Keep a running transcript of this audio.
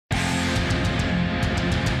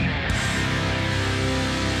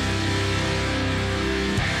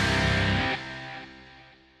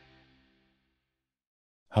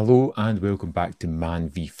Hello and welcome back to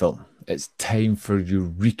ManVFilm. It's time for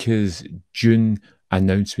Eureka's June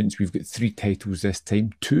announcements. We've got 3 titles this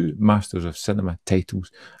time, 2 Masters of Cinema titles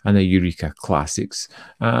and a Eureka Classics.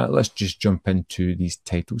 Let's just jump into these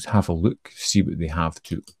titles, have a look, see what they have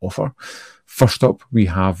to offer. First up, we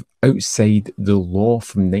have Outside the Law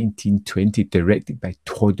from 1920, directed by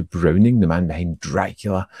Todd Browning, the man behind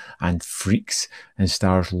Dracula and Freaks, and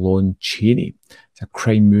stars Lon Chaney. It's a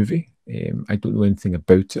crime movie. I don't know anything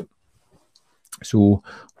about it. So,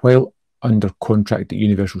 while under contract at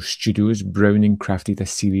Universal Studios, Browning crafted a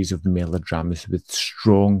series of melodramas with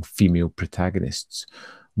strong female protagonists,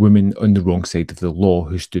 women on the wrong side of the law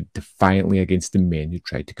who stood defiantly against the men who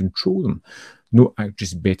tried to control them. No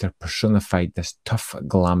actress better personified this tough,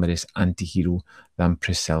 glamorous anti-hero than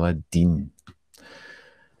Priscilla Dean.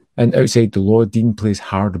 In Outside the Law, Dean plays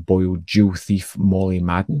hard-boiled jail thief Molly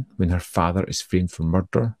Madden when her father is framed for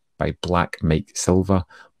murder by Black Mike Silva.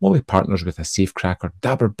 Molly partners with a safecracker,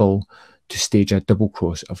 Dabber Bill, to stage a double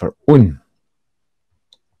cross of her own.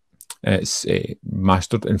 It's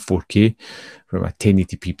mastered in 4K from a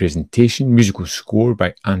 1080p presentation. Musical score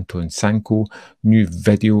by Anton Sanko. New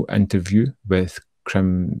video interview with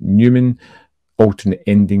Krim Newman. Alternate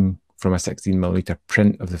ending from a 16mm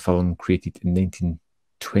print of the film created in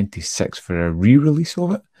 1926 for a re-release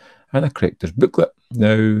of it. And a collector's booklet.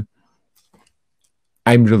 Now,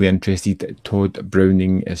 I'm really interested. Todd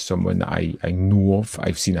Browning is someone that I know of.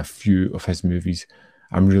 I've seen a few of his movies.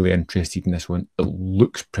 I'm really interested in this one. It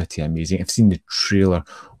looks pretty amazing. I've seen the trailer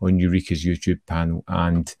on Eureka's YouTube panel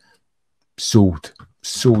and sold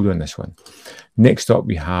on this one. Next up,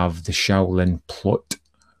 we have The Shaolin Plot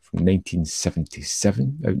from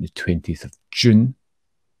 1977, out on the 20th of June.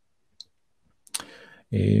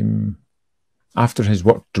 After his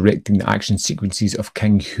work directing the action sequences of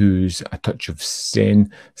King Hu's A Touch of Zen,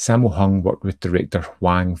 Sammo Hung worked with director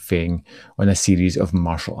Huang Feng on a series of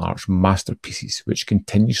martial arts masterpieces which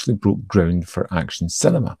continuously broke ground for action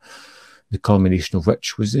cinema, the culmination of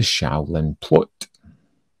which was The Shaolin Plot.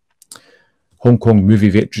 Hong Kong movie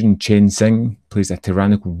veteran Chen Xing plays a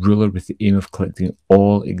tyrannical ruler with the aim of collecting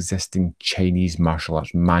all existing Chinese martial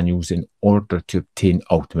arts manuals in order to obtain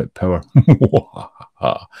ultimate power.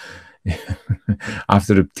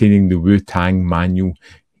 After obtaining the Wu-Tang manual,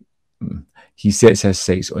 he sets his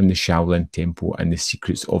sights on the Shaolin Temple and the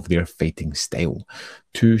secrets of their fighting style.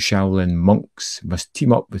 2 Shaolin monks must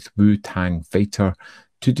team up with Wu-Tang fighter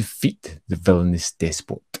to defeat the villainous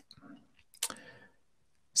despot.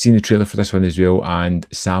 Seen the trailer for this one as well, and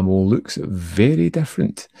Sammo looks very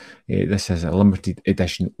different. This has a limited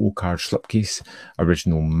edition O-card slipcase,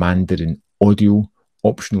 original Mandarin audio,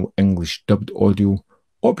 optional English dubbed audio,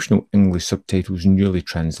 optional English subtitles newly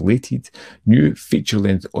translated, new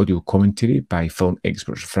feature-length audio commentary by film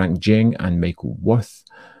experts Frank Jeng and Michael Worth,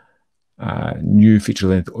 new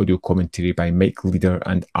feature-length audio commentary by Mike Leader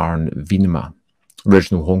and Arn Venema,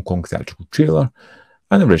 original Hong Kong theatrical trailer,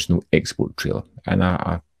 an original export trailer, and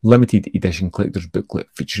a limited edition collector's booklet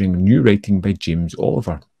featuring new writing by James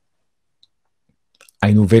Oliver.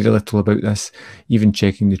 I know very little about this, even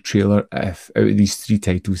checking the trailer. If out of these 3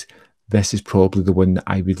 titles, this is probably the one that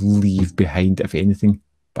I would leave behind, if anything,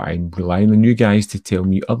 but I'm relying on you guys to tell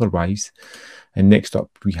me otherwise. And next up,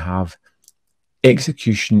 we have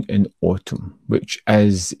Execution in Autumn, which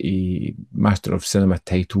is a Master of Cinema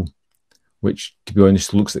title, which, to be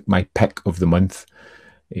honest, looks like my pick of the month.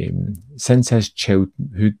 Since his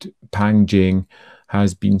childhood, Pang Jeng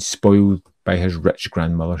has been spoiled by his rich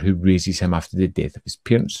grandmother, who raises him after the death of his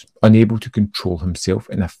parents. Unable to control himself,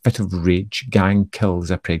 in a fit of rage, Gang kills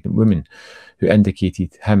a pregnant woman who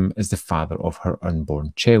indicated him as the father of her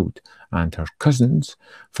unborn child and her cousins.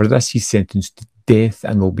 For this, he's sentenced to death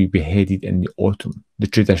and will be beheaded in the autumn, the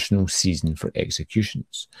traditional season for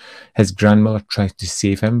executions. His grandmother tries to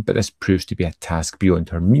save him, but this proves to be a task beyond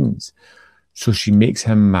her means. So she makes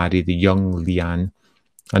him marry the young Lian,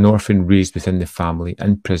 an orphan raised within the family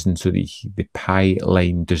in prison so that the Pai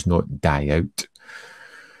line does not die out.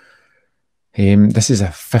 This is a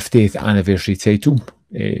 50th anniversary title.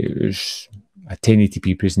 It's a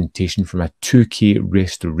 1080p presentation from a 2K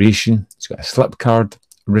restoration. It's got a slip card,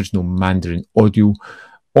 original Mandarin audio,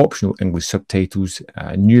 optional English subtitles,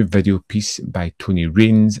 a new video piece by Tony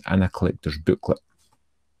Raines, and a collector's booklet.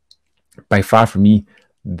 By far for me,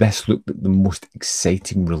 this looked like the most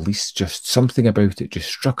exciting release. Just something about it just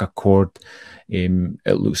struck a chord. It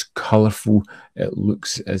looks colourful. It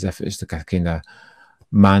looks as if it's like a kind of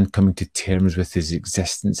man coming to terms with his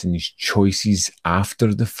existence and his choices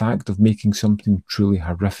after the fact of making something truly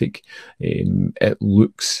horrific. It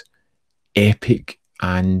looks epic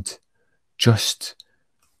and just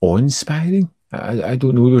awe-inspiring. I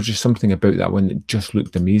don't know, there was just something about that one that just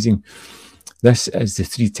looked amazing. This is the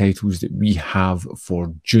 3 titles that we have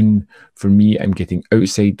for June. For me, I'm getting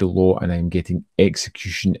Outside the Law and I'm getting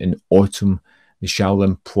Execution in Autumn. The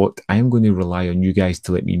Shaolin Plot, I'm going to rely on you guys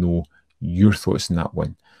to let me know your thoughts on that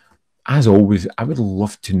one. As always, I would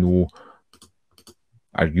love to know,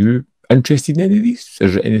 are you interested in any of these?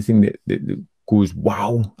 Is there anything that goes,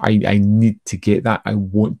 wow, I need to get that? I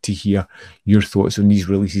want to hear your thoughts on these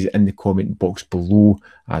releases in the comment box below.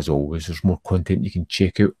 As always, there's more content you can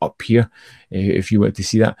check out up here if you want to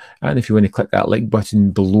see that. And if you want to click that like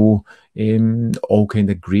button below, all kind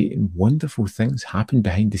of great and wonderful things happen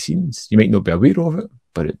behind the scenes. You might not be aware of it,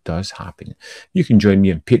 but it does happen. You can join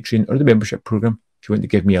me on Patreon or the membership program if you want to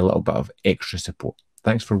give me a little bit of extra support.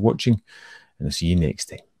 Thanks for watching, and I'll see you next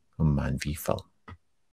time on ManVFilm.